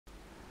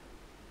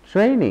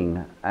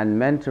Training and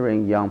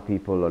mentoring young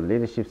people on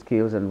leadership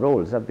skills and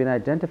roles have been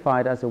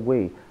identified as a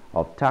way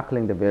of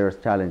tackling the various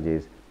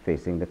challenges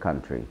facing the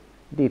country.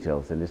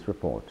 Details in this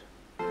report.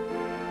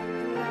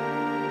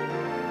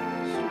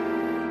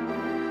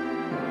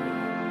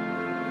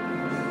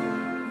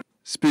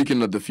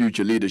 Speaking at the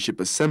Future Leadership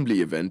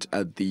Assembly event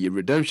at the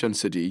Redemption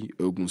City,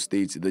 Ogun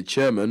State, the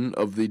chairman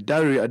of the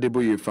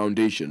Nat'l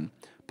Foundation,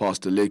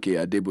 Pastor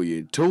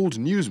Challenges-Adeboye, told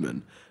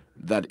newsmen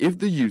that if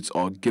the youths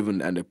are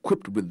given and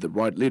equipped with the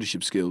right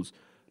leadership skills,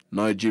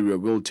 Nigeria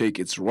will take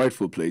its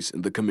rightful place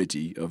in the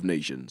Committee of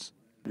Nations.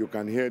 You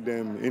can hear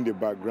them in the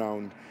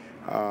background.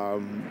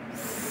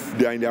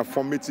 They are in their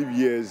formative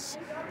years,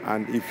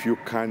 and if you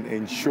can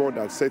ensure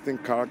that certain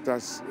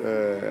characters,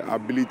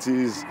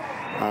 abilities,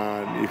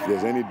 and if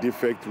there's any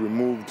defect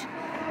removed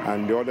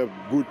and the other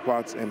good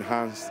parts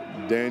enhanced,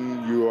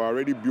 then you are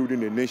already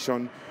building a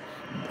nation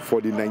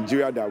for the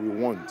Nigeria that we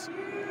want,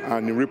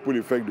 and in ripple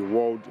effect the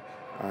world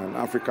and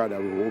Africa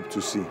that we hope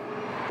to see.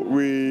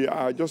 We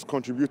are just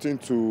contributing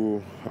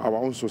to our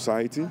own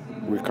society.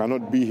 We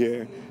cannot be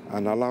here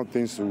and allow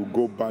things to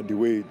go bad the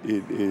way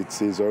it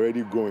is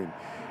already going.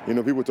 You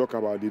know, people talk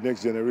about the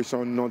next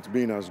generation not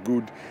being as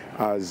good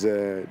as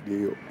the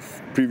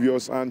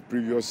previous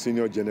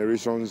senior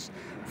generations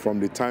from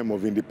the time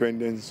of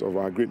independence of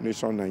our great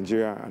nation,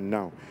 Nigeria, and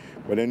now.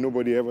 But then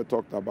nobody ever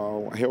talked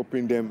about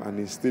helping them and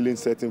instilling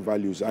certain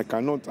values. I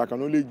can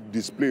only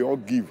display or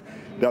give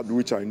that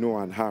which I know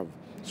and have.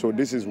 So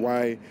this is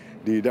why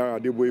the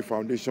Nat'l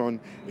Foundation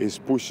is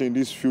pushing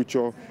this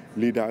Future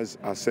Leaders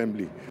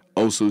Assembly.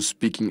 Also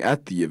speaking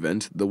at the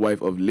event, the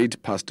wife of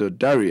late Pastor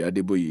Nat'l,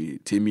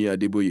 Timi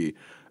Adeboye,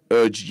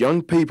 urged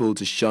young people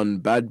to shun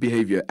bad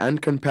behavior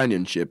and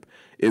companionship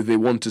if they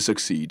want to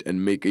succeed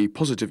and make a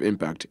positive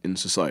impact in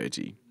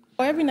society.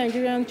 For every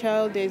Nigerian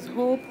child, there's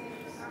hope.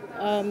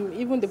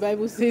 Even the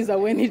Bible says that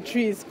when a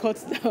tree is cut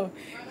down,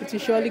 it will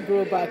surely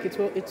grow back, it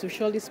will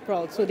surely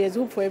sprout. So there's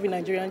hope for every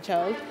Nigerian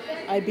child.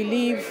 I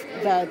believe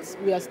that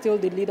we are still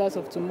the leaders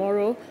of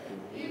tomorrow,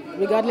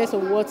 regardless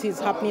of what is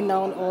happening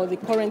now or the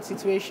current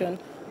situation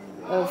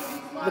of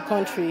the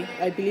country.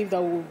 I believe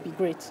that will be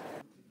great.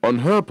 On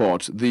her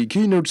part, the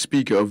keynote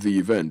speaker of the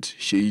event,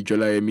 Sheyi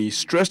Jolayemi,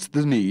 stressed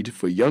the need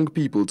for young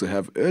people to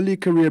have early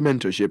career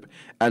mentorship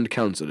and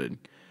counseling,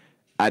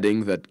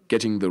 adding that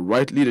getting the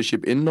right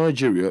leadership in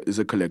Nigeria is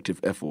a collective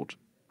effort.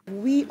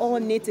 We all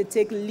need to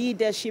take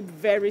leadership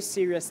very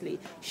seriously,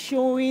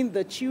 showing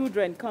the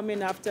children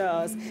coming after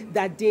us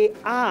that they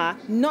are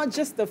not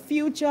just the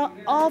future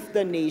of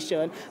the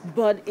nation,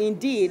 but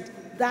indeed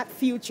that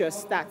future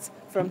starts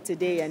from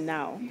today and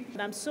now. And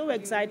I'm so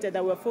excited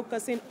that we're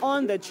focusing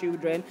on the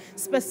children,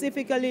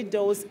 specifically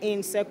those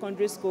in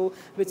secondary school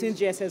between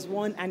GSS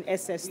 1 and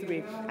SS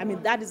 3. I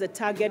mean, that is a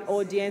target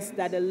audience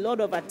that a lot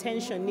of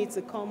attention needs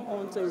to come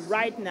on to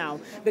right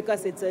now,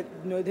 because it's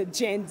the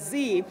Gen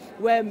Z,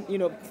 where,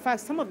 in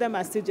fact, some of them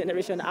are still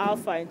Generation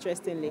Alpha,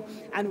 interestingly,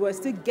 and we're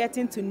still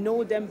getting to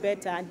know them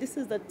better. And this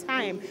is the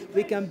time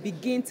we can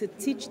begin to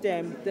teach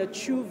them the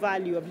true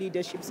value of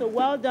leadership. So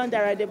well done, the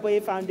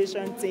Nat'l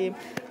Foundation team.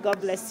 God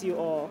bless you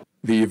all.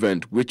 The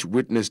event, which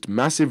witnessed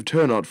massive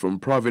turnout from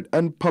private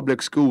and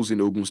public schools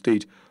in Ogun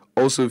State,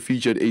 also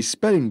featured a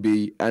spelling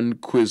bee and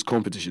quiz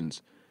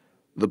competitions.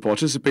 The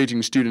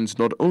participating students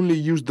not only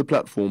used the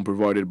platform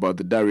provided by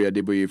the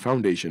Nat'l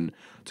Foundation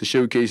to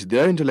showcase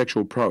their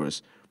intellectual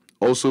prowess,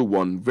 also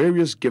won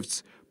various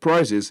gifts,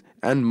 prizes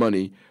and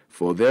money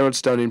for their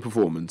outstanding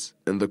performance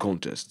in the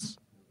contests.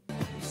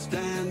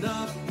 Stand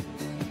up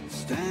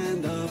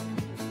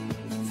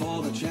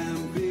for the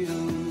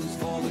champions,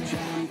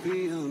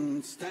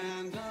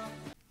 stand up.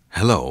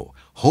 Hello,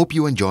 hope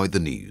you enjoyed the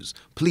news.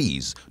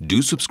 Please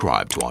do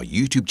subscribe to our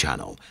YouTube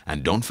channel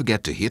and don't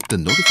forget to hit the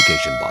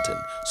notification button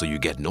so you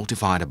get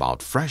notified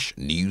about fresh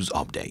news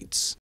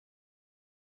updates.